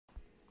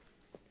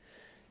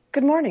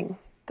Good morning.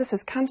 This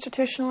is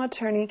Constitutional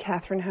Attorney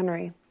Catherine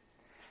Henry.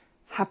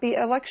 Happy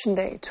Election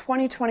Day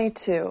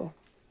 2022.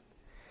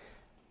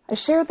 I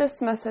share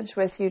this message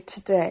with you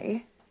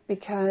today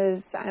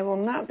because I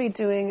will not be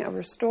doing a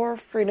Restore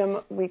Freedom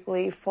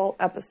Weekly full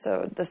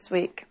episode this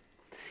week.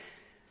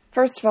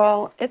 First of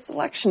all, it's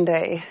Election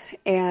Day,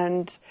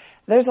 and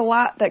there's a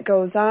lot that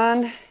goes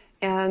on,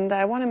 and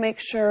I want to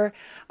make sure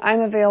I'm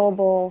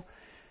available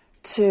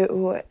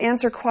to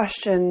answer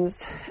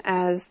questions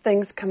as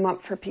things come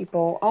up for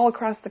people all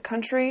across the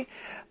country,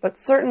 but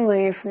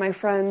certainly for my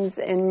friends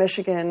in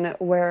Michigan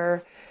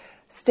where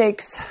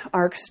stakes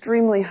are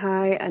extremely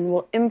high and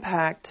will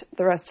impact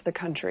the rest of the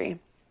country.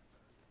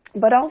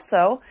 But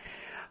also,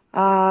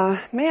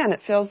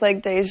 it feels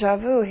like deja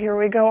vu. Here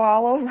we go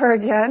all over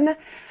again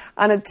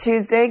on a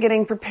Tuesday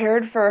getting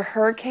prepared for a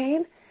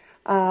hurricane.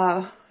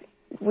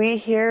 We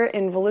here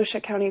in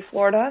Volusia County,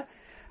 Florida,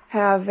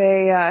 have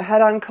a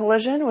head-on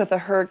collision with a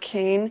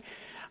hurricane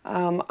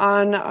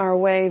on our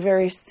way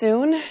very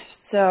soon.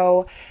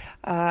 So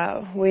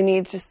we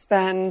need to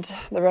spend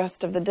the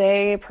rest of the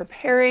day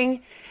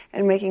preparing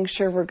and making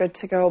sure we're good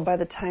to go by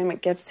the time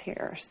it gets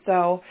here.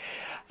 So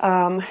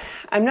I'm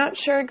not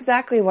sure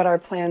exactly what our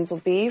plans will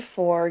be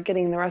for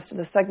getting the rest of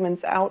the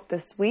segments out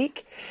this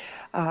week.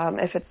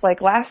 If it's like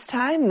last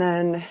time,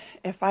 then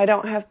if I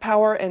don't have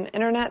power and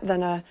internet,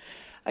 then a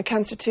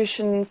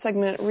Constitution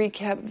segment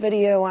recap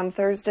video on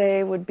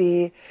Thursday would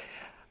be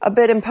a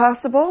bit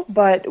impossible,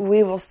 but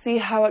we will see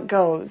how it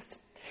goes.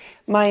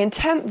 My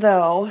intent,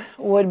 though,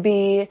 would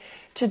be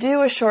to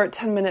do a short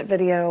 10-minute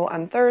video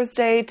on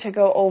Thursday to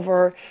go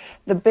over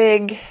the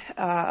big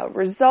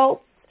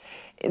results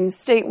in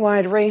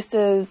statewide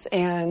races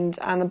and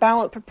on the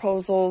ballot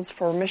proposals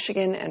for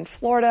Michigan and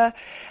Florida,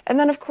 and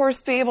then, of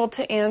course, be able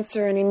to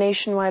answer any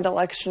nationwide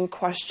election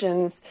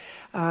questions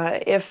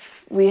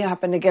if we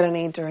happen to get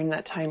any during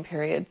that time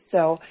period.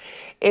 So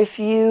if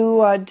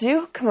you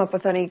do come up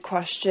with any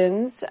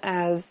questions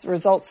as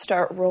results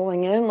start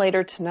rolling in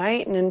later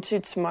tonight and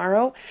into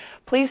tomorrow,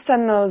 please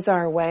send those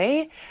our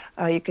way.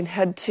 You can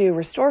head to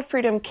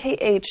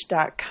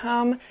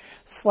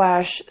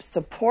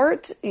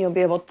restorefreedomkh.com/support. You'll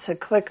be able to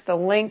click the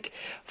link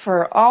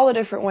for all the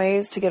different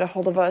ways to get a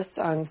hold of us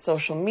on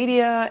social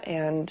media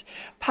and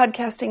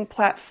podcasting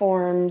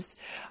platforms,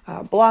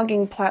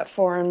 blogging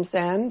platforms,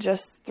 and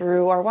just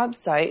through our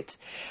website.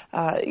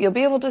 You'll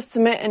be able to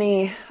submit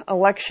any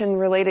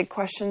election-related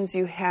questions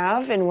you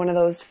have in one of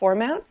those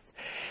formats.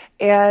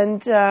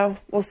 And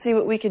we'll see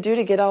what we could do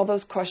to get all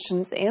those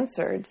questions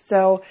answered.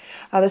 So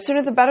the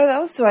sooner the better,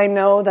 though, so I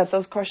know that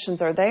those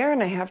questions are there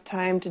and I have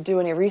time to do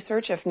any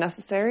research if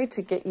necessary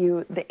to get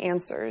you the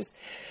answers.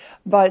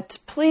 But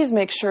please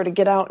make sure to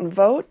get out and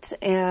vote.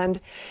 And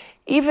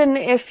even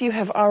if you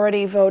have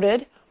already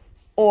voted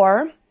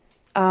or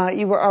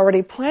you were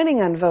already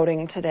planning on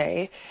voting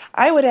today,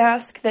 I would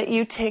ask that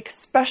you take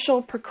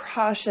special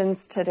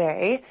precautions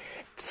today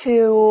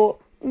to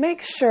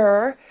make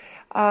sure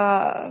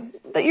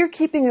that you're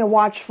keeping a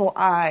watchful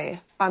eye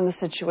on the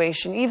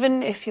situation,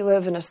 even if you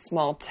live in a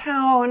small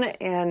town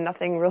and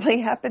nothing really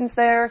happens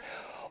there,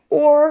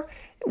 or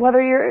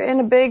whether you're in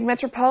a big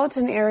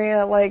metropolitan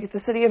area like the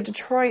city of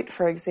Detroit,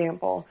 for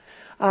example.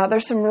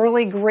 There's some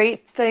really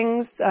great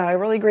things,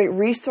 really great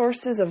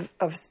resources of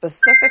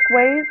specific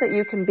ways that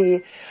you can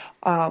be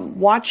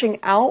watching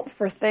out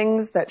for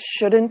things that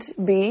shouldn't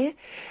be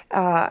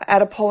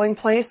at a polling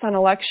place on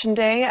Election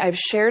Day. I've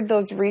shared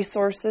those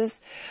resources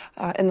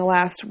in the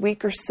last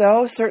week or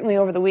so. Certainly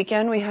over the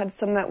weekend we had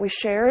some that we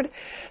shared.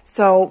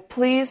 So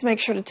please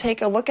make sure to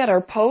take a look at our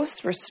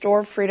posts,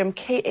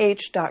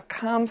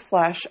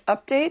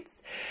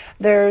 restorefreedomkh.com/updates.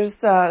 There's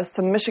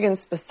some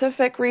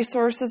Michigan-specific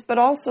resources, but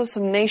also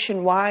some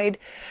nationwide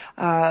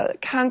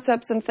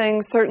concepts and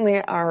things.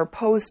 Certainly our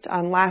post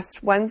on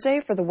last Wednesday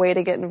for the Way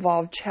to Get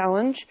Involved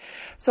Challenge.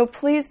 So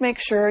please make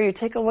sure you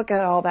take a look at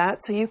all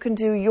that so you can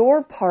do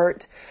your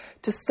part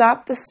to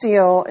stop the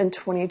steal in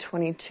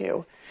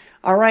 2022.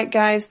 All right,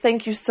 guys,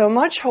 thank you so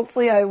much.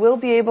 Hopefully I will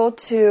be able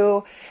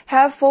to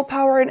have full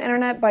power and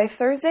internet by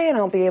Thursday, and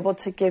I'll be able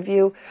to give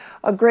you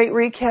a great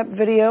recap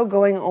video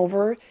going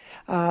over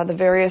the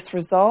various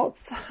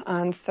results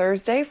on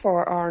Thursday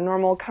for our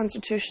normal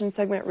Constitution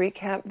segment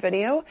recap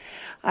video.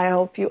 I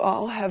hope you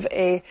all have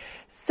a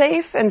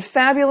safe and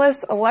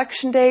fabulous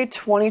Election Day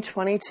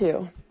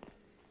 2022.